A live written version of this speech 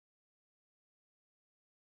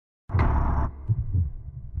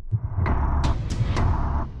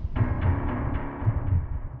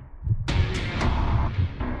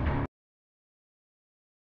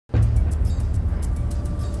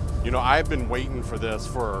You know, I've been waiting for this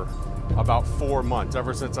for about 4 months,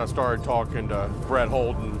 ever since I started talking to Brett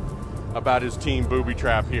Holden about his team Booby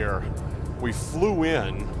Trap here. We flew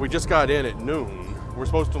in, we just got in at noon. We're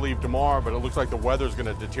supposed to leave tomorrow, but it looks like the weather's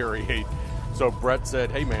gonna deteriorate. So Brett said,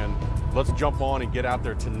 hey man, let's jump on and get out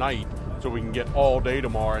there tonight so we can get all day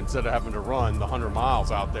tomorrow instead of having to run the 100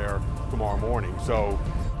 miles out there tomorrow morning. So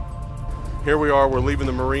here we are, we're leaving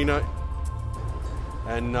the marina,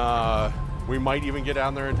 and we might even get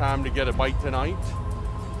down there in time to get a bite tonight.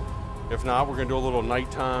 If not, we're gonna do a little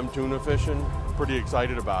nighttime tuna fishing. Pretty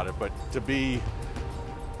excited about it, but to be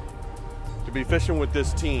fishing with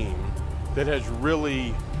this team that has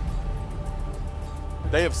really,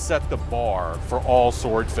 they have set the bar for all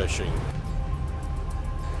sword fishing.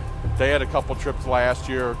 They had a couple trips last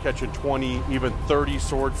year catching 20, even 30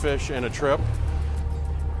 swordfish in a trip.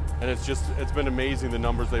 And it's been amazing the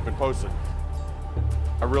numbers they've been posting.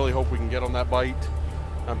 I really hope we can get on that bite.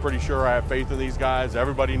 I'm pretty sure I have faith in these guys.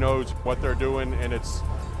 Everybody knows what they're doing, and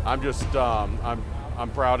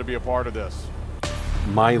I'm proud to be a part of this.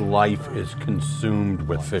 My life is consumed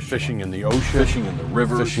with fishing. Fishing in the ocean, fishing in the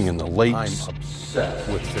rivers, fishing in the lakes. I'm obsessed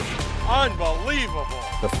with fishing. Unbelievable.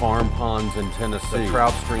 The farm ponds in Tennessee, the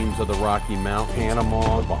trout streams of the Rocky Mountains,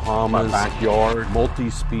 Panama, the Bahamas, my backyard,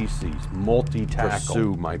 multi-species, multi-tackle.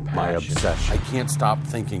 Pursue my obsession. I can't stop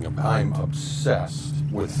thinking about it. I'm obsessed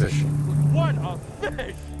with fishing. What a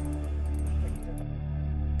fish!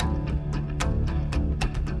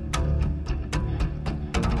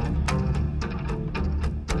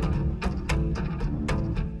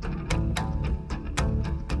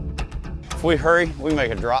 If we hurry, we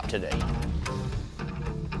make a drop today.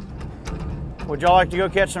 Would y'all like to go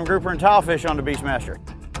catch some grouper and tilefish on the Beastmaster?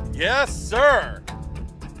 Yes, sir.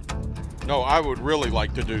 No, I would really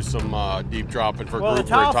like to do some deep dropping for grouper and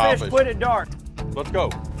tilefish. Well, the tilefish quit at dark. Let's go.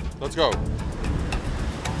 Let's go.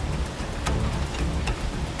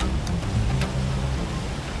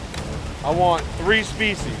 I want 3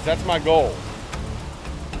 species. That's my goal.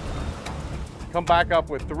 Come back up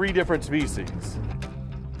with 3 different species.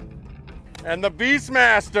 And the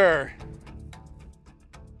Beastmaster.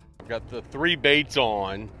 I've got the 3 baits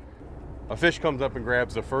on. A fish comes up and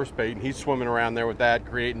grabs the first bait, and he's swimming around there with that,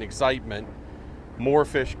 creating excitement. More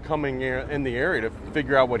fish coming in the area to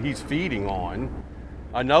figure out what he's feeding on.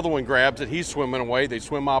 Another one grabs it, he's swimming away. They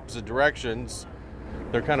swim opposite directions.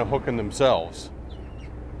 They're kind of hooking themselves.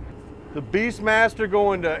 The Beastmaster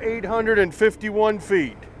going to 851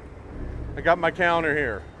 feet. I got my counter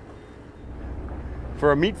here.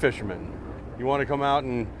 For a meat fisherman, you want to come out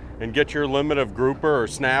and get your limit of grouper or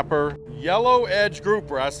snapper. Yellow edge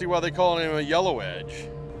grouper, I see why they call him a yellow edge.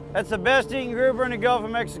 That's the best eating grouper in the Gulf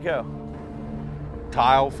of Mexico.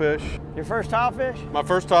 Tilefish. Your first tilefish? My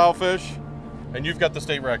first tilefish, and you've got the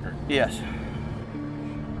state record. Yes.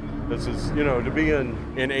 This is, you know, to be in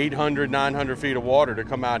 800, 900 feet of water, to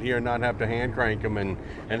come out here and not have to hand crank them and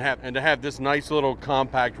to have this nice little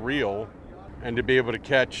compact reel, and to be able to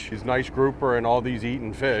catch these nice grouper and all these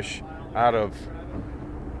eating fish out of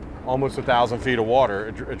almost 1,000 feet of water,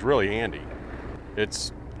 it's really handy.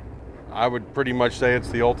 I would pretty much say it's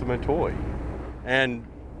the ultimate toy. And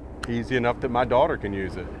easy enough that my daughter can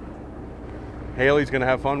use it. Haley's gonna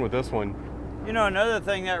have fun with this one. You know, another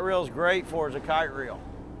thing that reel's great for is a kite reel.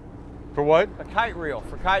 For what? A kite reel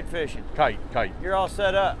for kite fishing. Kite. You're all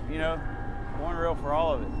set up, you know, one reel for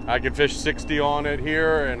all of it. I can fish 60 on it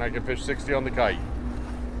here, and I can fish 60 on the kite.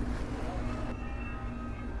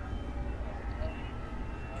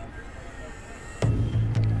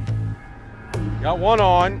 Got one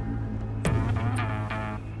on.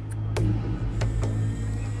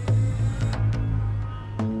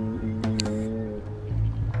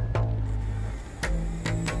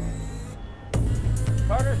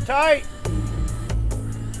 Carter's tight.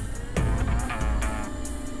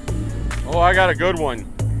 Oh, I got a good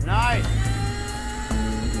one. Nice.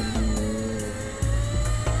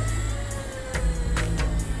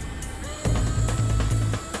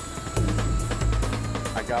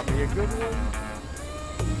 I got me a good one.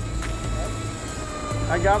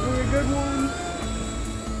 I got me a good one.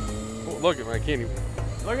 Oh, look at me, I can't even.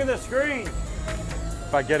 Look at the screen.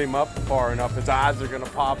 If I get him up far enough, his eyes are gonna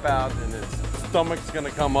pop out and his stomach's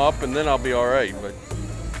gonna come up, and then I'll be all right, but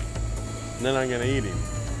then I'm gonna eat him.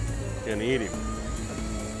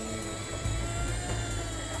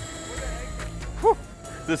 Whew.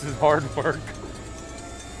 This is hard work.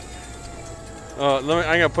 I'm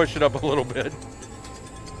gonna push it up a little bit.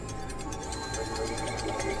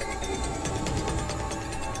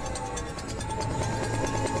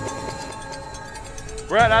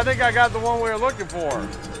 Brett, I think I got the one we were looking for.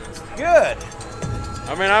 Good.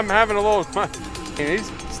 I mean, I'm having a little,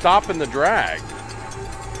 he's stopping the drag.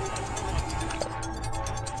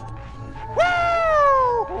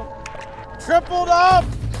 Woo! Tripled up.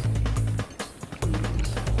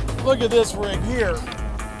 Look at this rig here.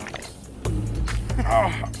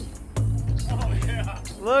 Oh.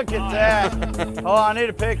 Look at that. Oh, I need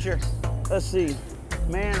a picture. Let's see.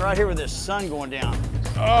 Man, right here with this sun going down.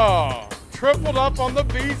 Oh, tripled up on the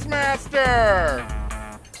Beastmaster.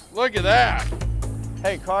 Look at that.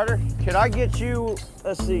 Hey, Carter, could I get you,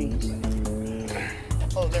 let's see.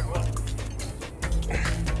 Oh, there it was.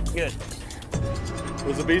 Good.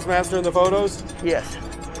 Was the Beastmaster in the photos? Yes.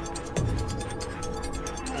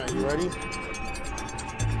 All right, you ready?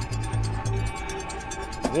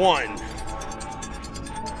 1,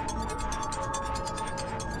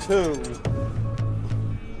 2.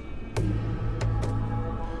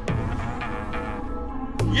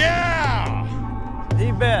 Yeah!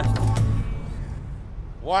 The best.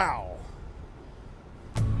 Wow.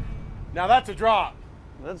 Now that's a drop.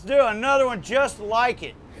 Let's do another one just like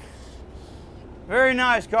it. Very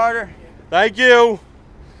nice, Carter. Thank you.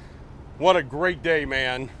 What a great day,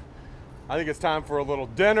 man. I think it's time for a little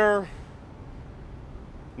dinner.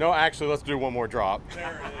 No, actually, let's do one more drop.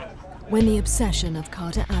 When the obsession of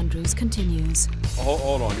Carter Andrews continues.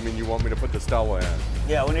 Hold on, you mean you want me to put the Stella in?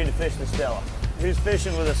 Yeah, we need to fish the Stella. Who's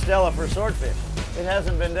fishing with a Stella for swordfish? It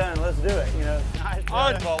hasn't been done. Let's do it, you know.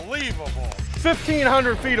 Unbelievable.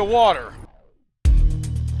 1,500 feet of water.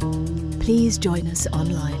 Please join us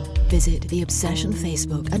online. Visit the Obsession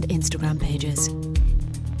Facebook and Instagram pages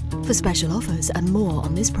for special offers and more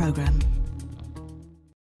on this program.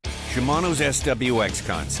 Shimano's SWX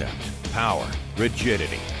concept: power,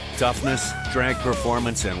 rigidity, toughness, drag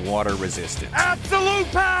performance, and water resistance. Absolute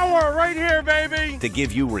power right here, baby. To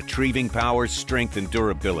give you retrieving power, strength, and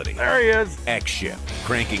durability. There he is. X-Shift,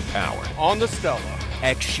 cranking power. On the Stella.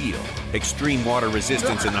 X-Shield, extreme water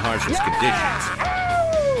resistance in the harshest conditions.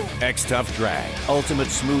 X-Tough drag, ultimate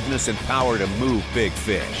smoothness and power to move big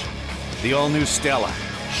fish. The all-new Stella,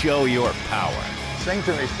 show your power. Sing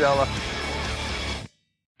to me, Stella.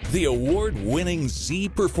 The award-winning Z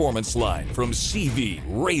Performance line from CV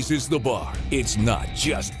raises the bar. It's not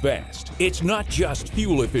just fast. It's not just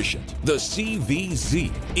fuel efficient. The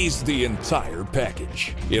CV-Z is the entire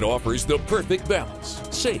package. It offers the perfect balance: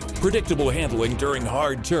 safe, predictable handling during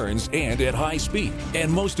hard turns and at high speed.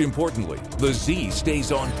 And most importantly, the Z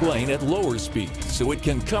stays on plane at lower speeds, so it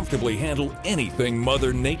can comfortably handle anything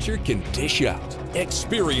Mother Nature can dish out.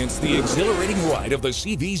 Experience the exhilarating ride of the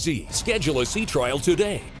CV-Z. Schedule a sea trial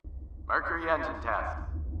today. Mercury engine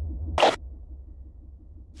test.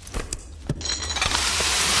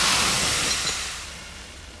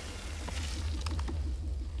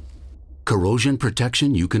 Corrosion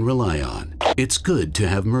protection you can rely on. It's good to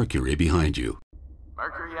have Mercury behind you.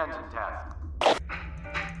 Mercury engine test.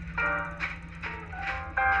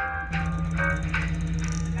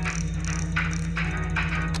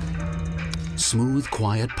 Smooth,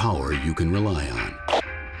 quiet power you can rely on.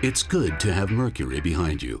 It's good to have Mercury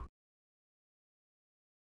behind you.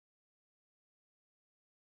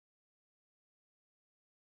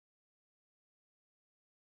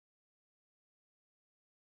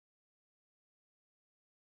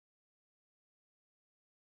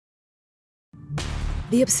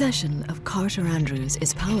 The obsession of Carter Andrews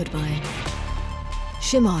is powered by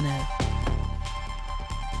Shimano.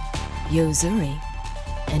 Yo-Zuri,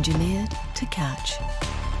 engineered to catch.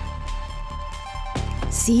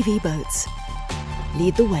 CV Boats,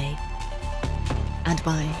 lead the way. And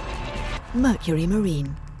by Mercury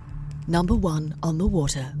Marine, #1 on the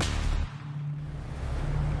water.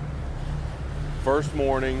 First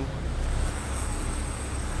morning.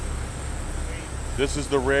 This is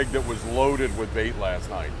the rig that was loaded with bait last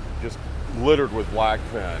night. Just littered with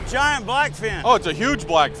blackfin. Giant blackfin. Oh, it's a huge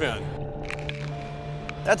blackfin.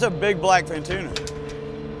 That's a big blackfin tuna.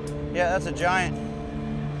 Yeah, that's a giant.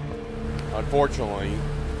 Unfortunately,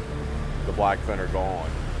 the blackfin are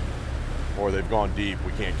gone. Or they've gone deep,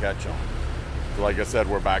 we can't catch them. So like I said,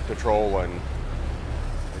 we're back to trolling.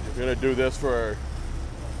 We're gonna do this for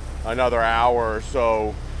another hour or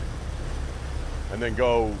so, and then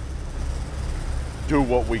go do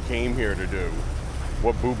what we came here to do,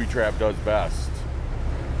 what Booby Trap does best: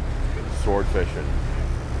 sword fishing.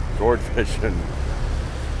 Sword fishing.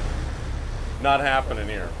 Not happening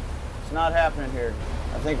here. It's not happening here.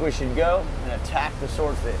 I think we should go and attack the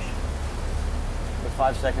swordfish. The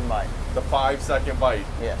 5-second bite. The 5-second bite.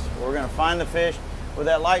 Yes, we're gonna find the fish. With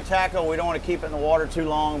that light tackle, we don't want to keep it in the water too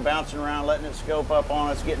long, bouncing around, letting it scope up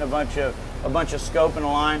on us, getting a bunch of scope in the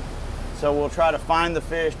line. So we'll try to find the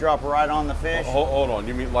fish, drop right on the fish. Hold on,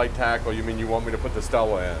 you mean light tackle? You mean you want me to put the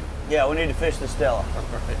Stella in? Yeah, we need to fish the Stella.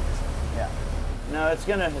 Right. Yeah. No, it's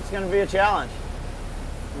gonna be a challenge,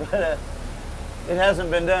 but it hasn't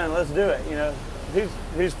been done. Let's do it. You know,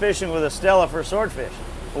 who's fishing with a Stella for swordfish?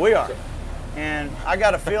 We are. And I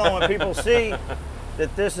got a feeling when people see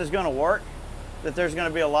that this is going to work, that there's going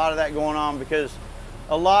to be a lot of that going on, because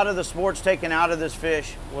a lot of the sport's taken out of this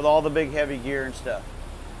fish with all the big heavy gear and stuff.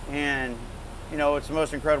 And you know, it's the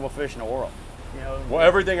most incredible fish in the world. You know, well,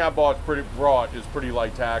 everything I brought is pretty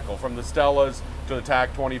light tackle, from the Stellas to the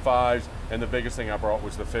TAC 25s, and the biggest thing I brought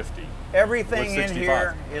was the 50. Everything in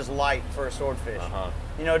here is light for a swordfish.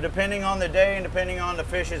 You know, depending on the day and depending on the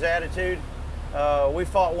fish's attitude. We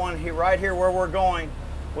fought one here, right here where we're going.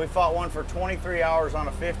 We fought one for 23 hours on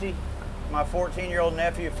a 50. My 14-year-old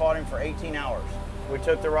nephew fought him for 18 hours. We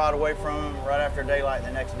took the rod away from him right after daylight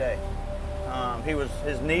the next day.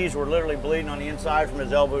 His knees were literally bleeding on the inside from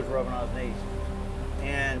his elbows rubbing on his knees.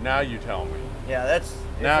 And now you tell me. Yeah, that's,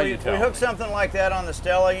 if we hook something like that on the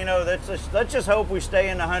Stella, you know, let's just hope we stay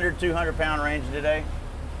in the 100, 200 pound range today.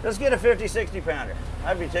 Let's get a 50, 60 pounder.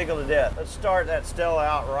 I'd be tickled to death. Let's start that Stella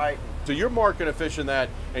out right. So you're marking a fish in that,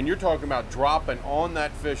 and you're talking about dropping on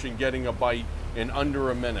that fish and getting a bite in under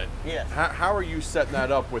a minute. Yes. How are you setting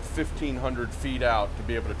that up with 1,500 feet out to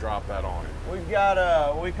be able to drop that on it? We've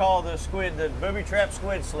got we call the Booby Trap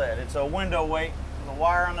squid sled. It's a window weight with a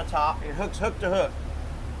wire on the top. It hooks hook to hook.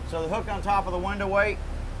 So the hook on top of the window weight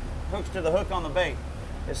hooks to the hook on the bait.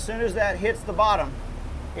 As soon as that hits the bottom,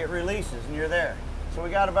 it releases and you're there. So we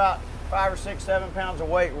got about 5 or 6, 7 pounds of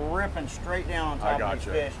weight ripping straight down on top of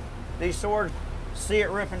these fish. These swords see it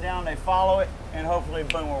ripping down, they follow it, and hopefully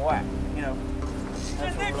boom, we're whacked. You know.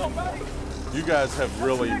 You guys have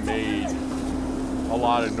really made a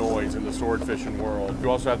lot of noise in the sword fishing world. You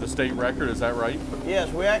also have the state record, is that right?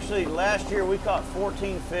 Yes, we actually, last year we caught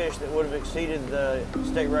 14 fish that would have exceeded the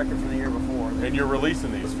state record from the year before. And you're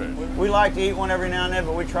releasing these fish? We like to eat one every now and then,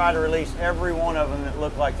 but we try to release every one of them that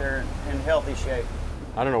look like they're in healthy shape.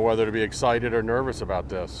 I don't know whether to be excited or nervous about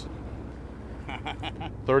this.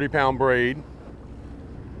 30-pound braid,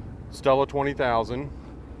 Stella 20,000.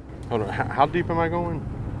 Hold on, how deep am I going?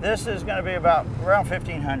 This is going to be about around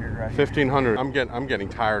 1,500 right 1,500. I'm getting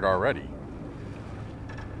tired already.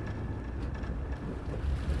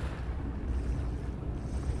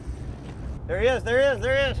 There he is, there he is,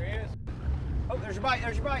 there he is. There he is. Oh, there's your bite,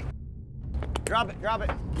 there's your bite. Drop it, drop it.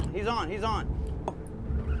 He's on, he's on.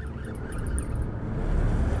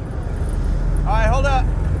 All right, hold up.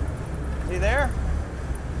 Is he there?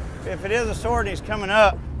 If it is a sword and he's coming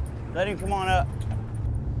up, let him come on up.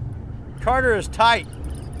 Carter is tight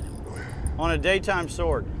on a daytime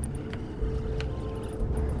sword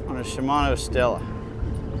on a Shimano Stella.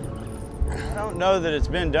 I don't know that it's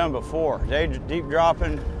been done before. Deep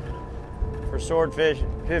dropping for swordfish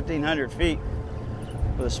 1,500 feet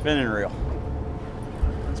with a spinning reel.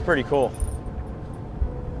 It's pretty cool.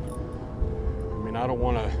 I mean, I don't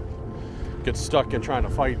want to get stuck in trying to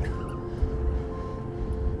fight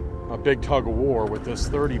a big tug of war with this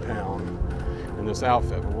 30-pound in this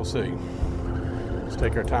outfit, but we'll see. Let's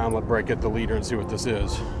take our time, let Brett get the leader and see what this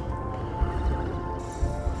is.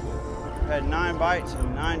 I've had 9 bites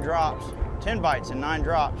and 9 drops. 10 bites and 9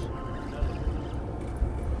 drops.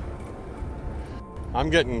 I'm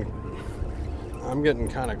getting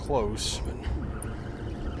kind of close, but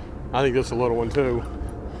I think this is a little one too.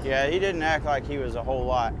 Yeah, he didn't act like he was a whole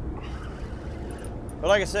lot. But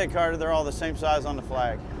like I said, Carter, they're all the same size on the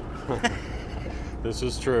flag. This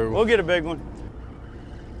is true. We'll get a big one.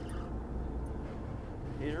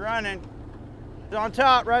 He's running. He's on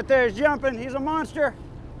top right there. He's jumping. He's a monster.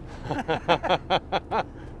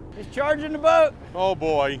 He's charging the boat. Oh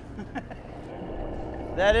boy.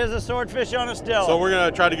 That is a swordfish on a Stella. So we're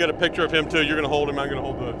gonna try to get a picture of him too. You're gonna hold him. I'm gonna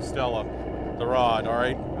hold the Stella, the rod. All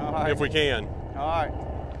right. All right. If we can. All right.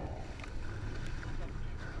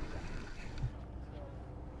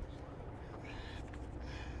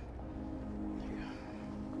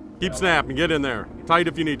 Keep snapping. Get in there. Tight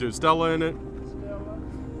if you need to. Stella in it.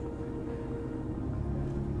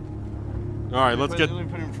 All right, let's get. Let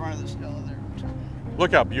me put him in front of the Stella there.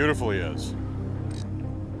 Look how beautiful he is.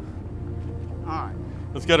 All right.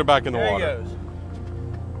 Let's get her back in the water. There he goes.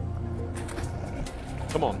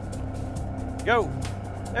 Come on. Go.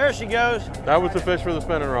 There she goes. That was the fish for the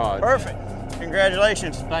spinning rod. Perfect.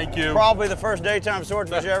 Congratulations. Thank you. Probably the first daytime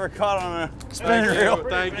swordfish I ever caught on a spinning reel.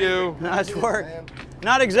 Thank you. Nice work.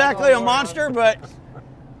 Not exactly a monster, but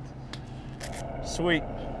sweet.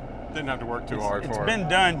 Didn't have to work too hard for it. It's been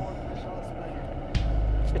done.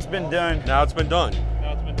 It's been done. Now it's been done.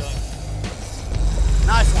 Now it's been done.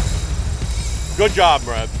 Nice one. Good job,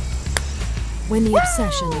 Brett. when the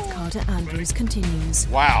obsession of Carter Andrews continues.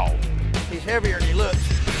 Wow. He's heavier than he looks.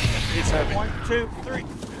 He's heavy. 1, 2, 3.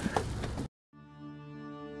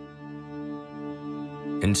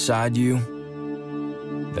 Inside you,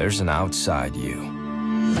 there's an outside you.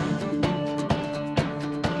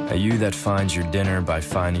 A you that finds your dinner by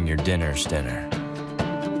finding your dinner's dinner.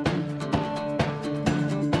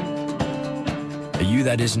 A you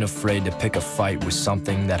that isn't afraid to pick a fight with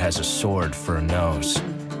something that has a sword for a nose.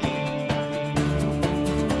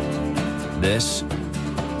 This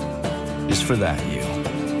is for that you.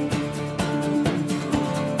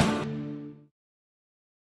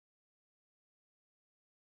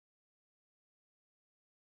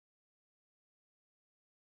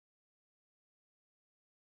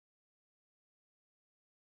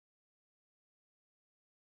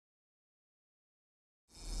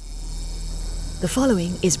 The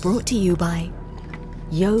following is brought to you by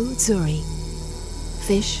Yo Tsuri.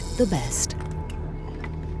 Fish the best.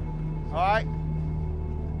 All right.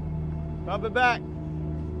 Bump it back.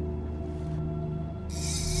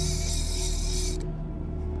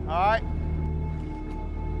 All right.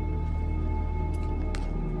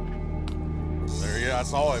 There you go. I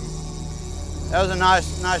saw him. That was a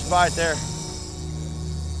nice bite there.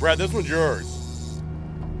 Brett, this one's yours.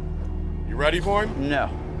 You ready for him? No.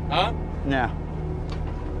 Huh? No.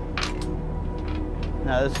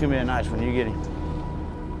 No, this is gonna be a nice one. You get him.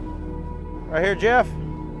 Right here, Jeff.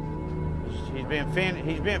 He's being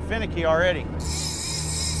finicky already.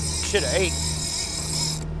 Should have ate.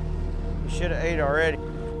 He should have ate already.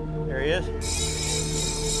 There he is.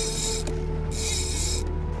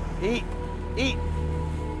 Eat, eat.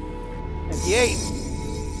 And he ate.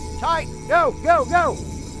 Tight. Go, go, go.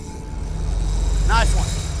 Nice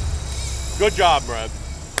one. Good job, Brett.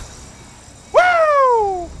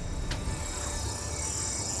 Woo!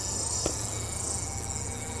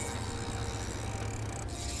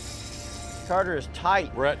 Carter is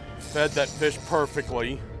tight. Brett fed that fish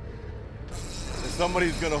perfectly. If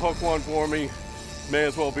somebody's gonna hook one for me, may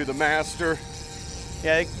as well be the master.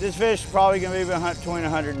 Yeah, this fish is probably gonna be between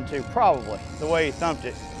 100 and 2, probably. The way he thumped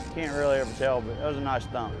it. Can't really ever tell, but that was a nice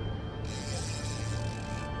thump.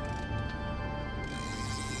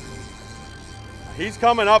 He's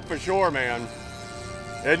coming up for sure, man.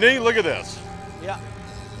 Isn't he? Look at this. Yeah,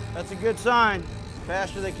 that's a good sign. The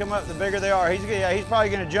faster they come up, the bigger they are. He's probably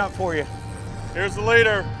gonna jump for you. Here's the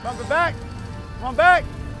leader. Bump it back. Come on back.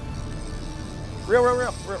 Reel, reel,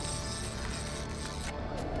 reel, reel.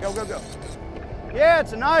 Go, go, go. Yeah,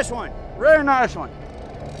 it's a nice one. Really nice one.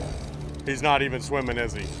 He's not even swimming,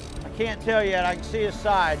 is he? I can't tell yet. I can see his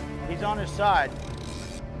side. He's on his side.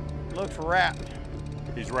 Looks wrapped.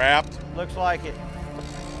 He's wrapped. Looks like it.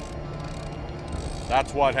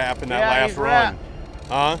 That's what happened that Yeah, last he's run. wrapped.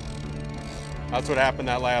 Huh? That's what happened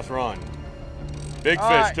that last run. Big All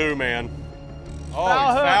fish right. too, man. Oh, Foul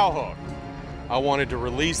he's hook. foul hooked. I wanted to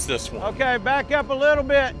release this one. Okay, back up a little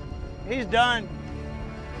bit. He's done.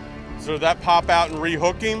 So did that pop out and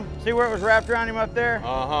rehook him? See where it was wrapped around him up there?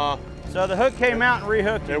 Uh-huh. So the hook came out and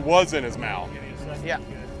rehooked him. It was in his mouth. Yeah, I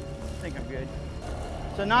think I'm good.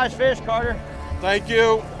 It's a nice fish, Carter. Thank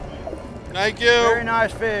you. Thank you. Very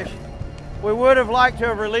nice fish. We would have liked to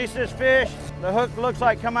have released this fish. The hook looks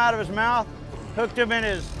like come out of his mouth, hooked him in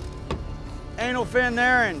his anal fin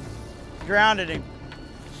there and drowned him.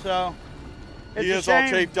 So it's He a is all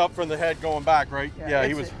shame. taped up from the head going back, right? Yeah,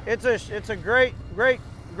 he was. It's a great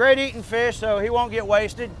eating fish, so he won't get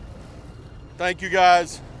wasted. Thank you,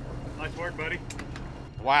 guys. Nice work, buddy.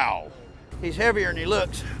 Wow. He's heavier than he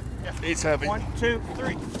looks. He's heavy. 1, 2,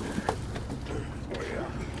 3.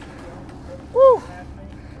 Woo!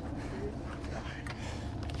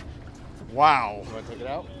 Wow. You want to take it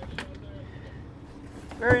out?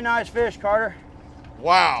 Very nice fish, Carter.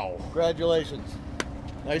 Wow. Congratulations.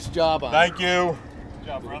 Nice job on Thank you. Good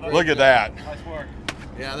job, brother. Look at that. Nice work.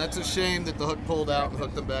 Yeah, that's a shame that the hook pulled out and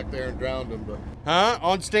hooked him back there and drowned him, but. Huh?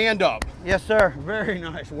 On stand up. Yes, sir. Very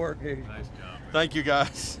nice work, dude. Nice job. Thank you,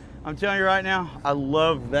 guys. I'm telling you right now, I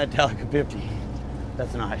love that Talica 50.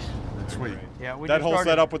 That's nice. Sweet. Yeah, we That just whole started-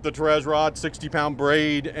 setup with the Terez rod, 60-pound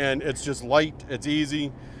braid, and it's just light, it's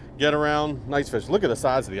easy, get around, nice fish. Look at the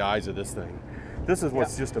size of the eyes of this thing. This is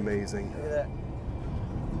what's just amazing. Look at that.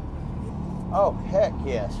 Oh, heck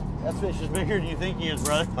yes. That fish is bigger than you think he is,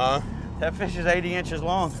 brother. Huh? That fish is 80 inches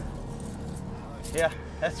long. Yeah,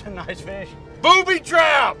 that's a nice fish. Booby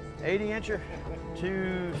Trap! 80 incher,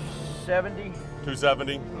 270.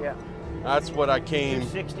 270. Yeah. That's what I came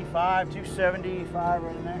 265, 275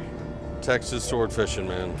 right in there. Texas sword fishing,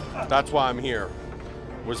 man. That's why I'm here,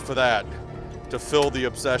 was for that, to fill the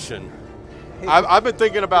obsession. I've been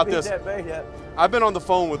thinking about Beat this. that bait up. I've been on the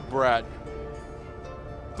phone with Brett,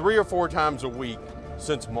 3 or 4 times a week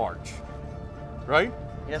since March, right?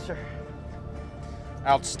 Yes, sir.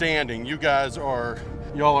 Outstanding. You guys are,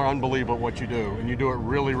 y'all are unbelievable at what you do, and you do it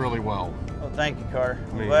really, really well. Well, thank you, Carter.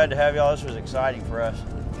 I'm glad to have y'all. This was exciting for us.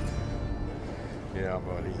 Yeah,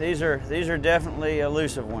 buddy. These are definitely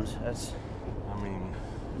elusive ones. That's, I mean,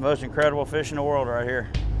 the most incredible fish in the world right here.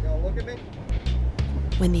 Y'all look at me.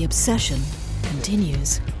 When the obsession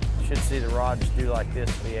continues, Should see the rod just do like this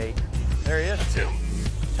V8. There he is. that's him.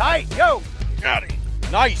 Tight, go! Got him.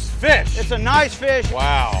 Nice fish. It's a nice fish.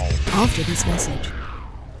 Wow. after this message,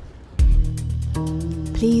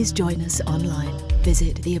 please join us online.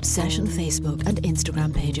 Visit the Obsession Facebook and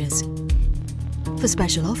Instagram pages for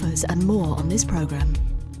special offers and more on this program.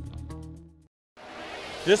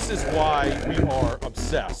 This is why we are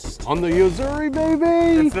obsessed. On the Yozuri,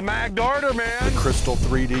 baby! It's the Mag Darter, man! The Crystal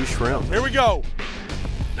 3D Shrimp. Here we go!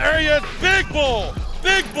 There he is! Big bull!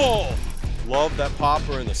 Big bull! Love that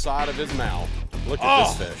popper in the side of his mouth. Look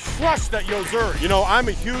at this fish. Crush that Yozuri. You know, I'm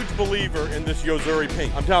a huge believer in this Yozuri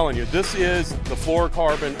pink. I'm telling you, this is the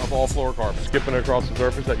fluorocarbon of all fluorocarbons. Skipping across the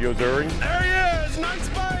surface, that Yozuri. There he is! Nice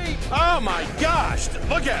bite! Oh my gosh!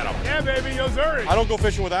 Look at him! Yeah, baby, Yozuri! I don't go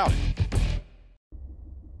fishing without it.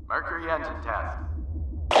 Mercury engine test.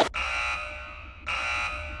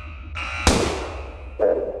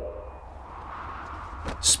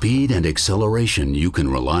 Speed and acceleration you can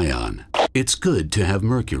rely on. It's good to have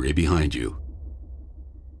Mercury behind you.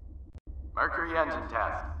 Mercury engine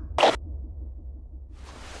test.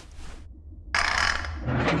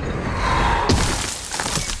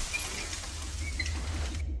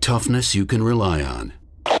 Toughness you can rely on.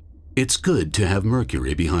 It's good to have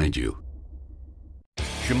Mercury behind you.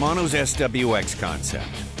 Shimano's SWX concept: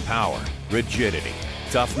 power, rigidity,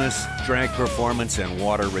 toughness, drag performance, and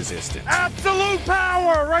water resistance. Absolute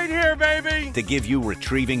power right here, baby! To give you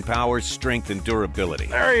retrieving power, strength, and durability.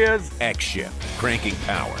 There he is. X-Shift, cranking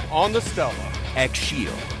power. On the Stella.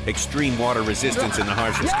 X-Shield, extreme water resistance in the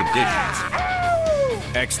harshest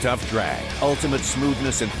conditions. X-Tough drag, ultimate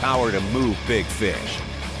smoothness and power to move big fish.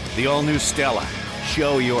 The all-new Stella,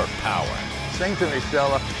 show your power. Sing to me,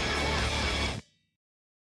 Stella.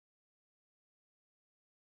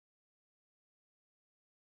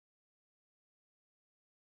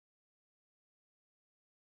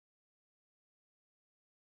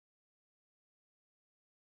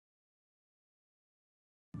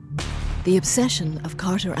 The Obsession of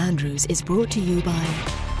Carter Andrews is brought to you by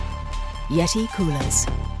Yeti Coolers,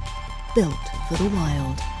 built for the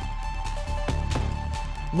wild.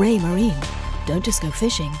 Ray Marine, don't just go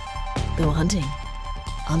fishing, go hunting.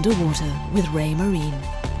 Underwater with Ray Marine.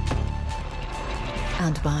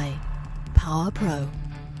 And by Power Pro.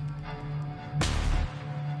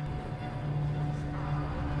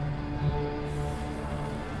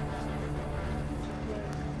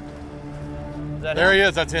 There he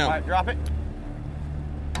is, that's him. All right, drop it.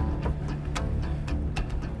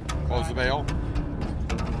 Close the bail.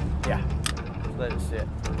 Yeah, just let it sit.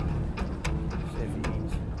 See if he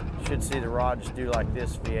eats. Should see the rod just do like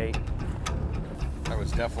this V8. That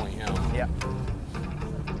was definitely him. Yeah.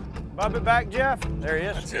 Bump it back, Jeff. There he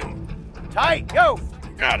is. That's him. Tight, go.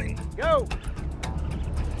 Got him. Go.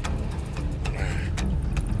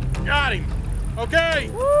 Got him. Okay.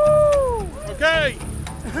 Woo! Okay.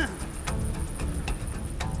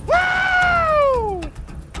 Woo!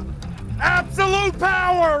 Absolute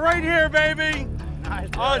power right here, baby. Nice,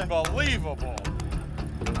 brother. Unbelievable.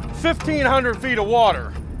 1,500 feet of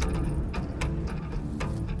water.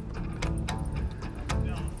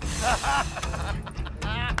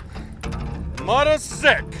 Mudda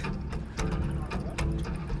sick.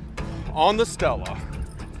 On the Stella.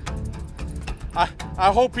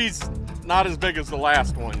 I hope he's not as big as the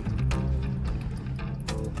last one.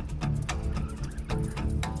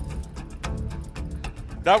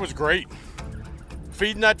 That was great.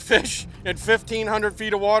 Feeding that fish in 1,500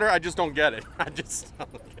 feet of water, I just don't get it. I just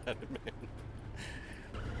don't get it, man.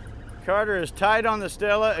 Carter is tight on the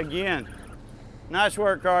Stella again. Nice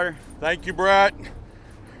work, Carter. Thank you, Brett.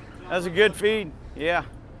 That's a good feed. Yeah,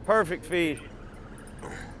 perfect feed.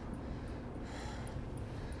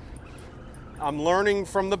 I'm learning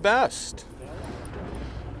from the best.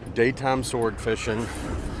 Daytime sword fishing,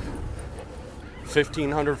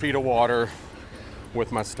 1,500 feet of water with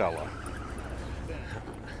my Stella.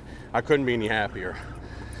 I couldn't be any happier.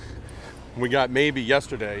 We got maybe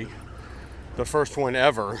yesterday the first one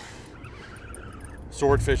ever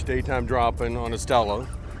swordfish daytime dropping on a Stella.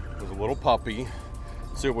 It was a little puppy.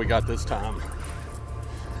 Let's see what we got this time.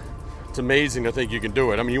 It's amazing to think you can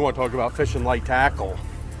do it. I mean, you want to talk about fishing light tackle.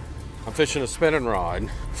 I'm fishing a spinning rod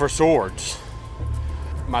for swords.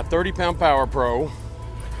 My 30-pound Power Pro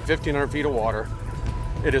 1,500 feet of water.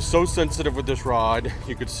 It is so sensitive with this rod.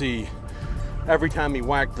 You could see every time he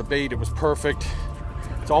whacked the bait, it was perfect.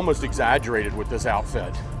 It's almost exaggerated with this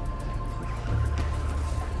outfit.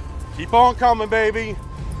 Keep on coming, baby.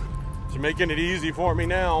 You're making it easy for me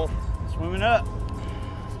now. Swimming up.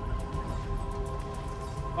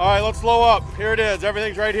 All right, let's slow up. Here it is.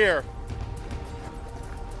 Everything's right here.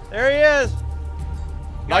 There he is.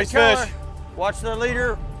 Nice Got fish. color. Watch the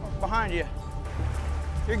leader behind you.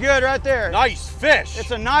 You're good right there. Nice fish.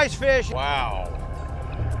 It's a nice fish. Wow.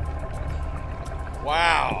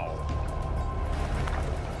 Wow.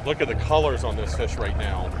 Look at the colors on this fish right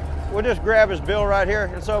now. We'll just grab his bill right here.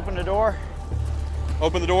 Let's open the door.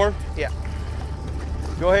 Open the door? Yeah.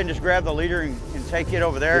 Go ahead and just grab the leader and take it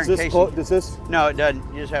over there. Does this? No, it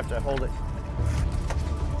doesn't. You just have to hold it.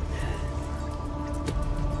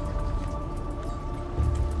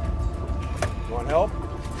 You want help?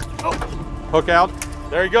 Oh. Hook out.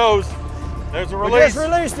 There he goes. There's a We release. just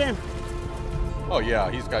released him. Oh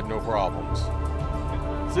yeah, he's got no problems.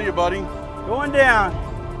 See you, buddy. Going down.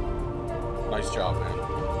 Nice job, man.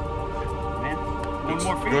 Man, one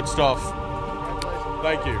more feet. Good stuff.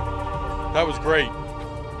 Thank you. That was great.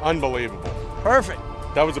 Unbelievable. Perfect.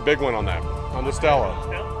 That was a big one on that, on the Stella.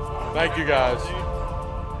 Thank you, guys.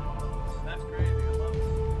 That's crazy. I love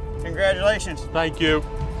it. Congratulations. Thank you.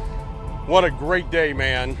 What a great day,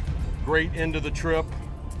 man. Great end of the trip.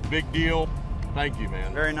 Big deal. Thank you,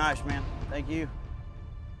 man. Very nice, man. Thank you.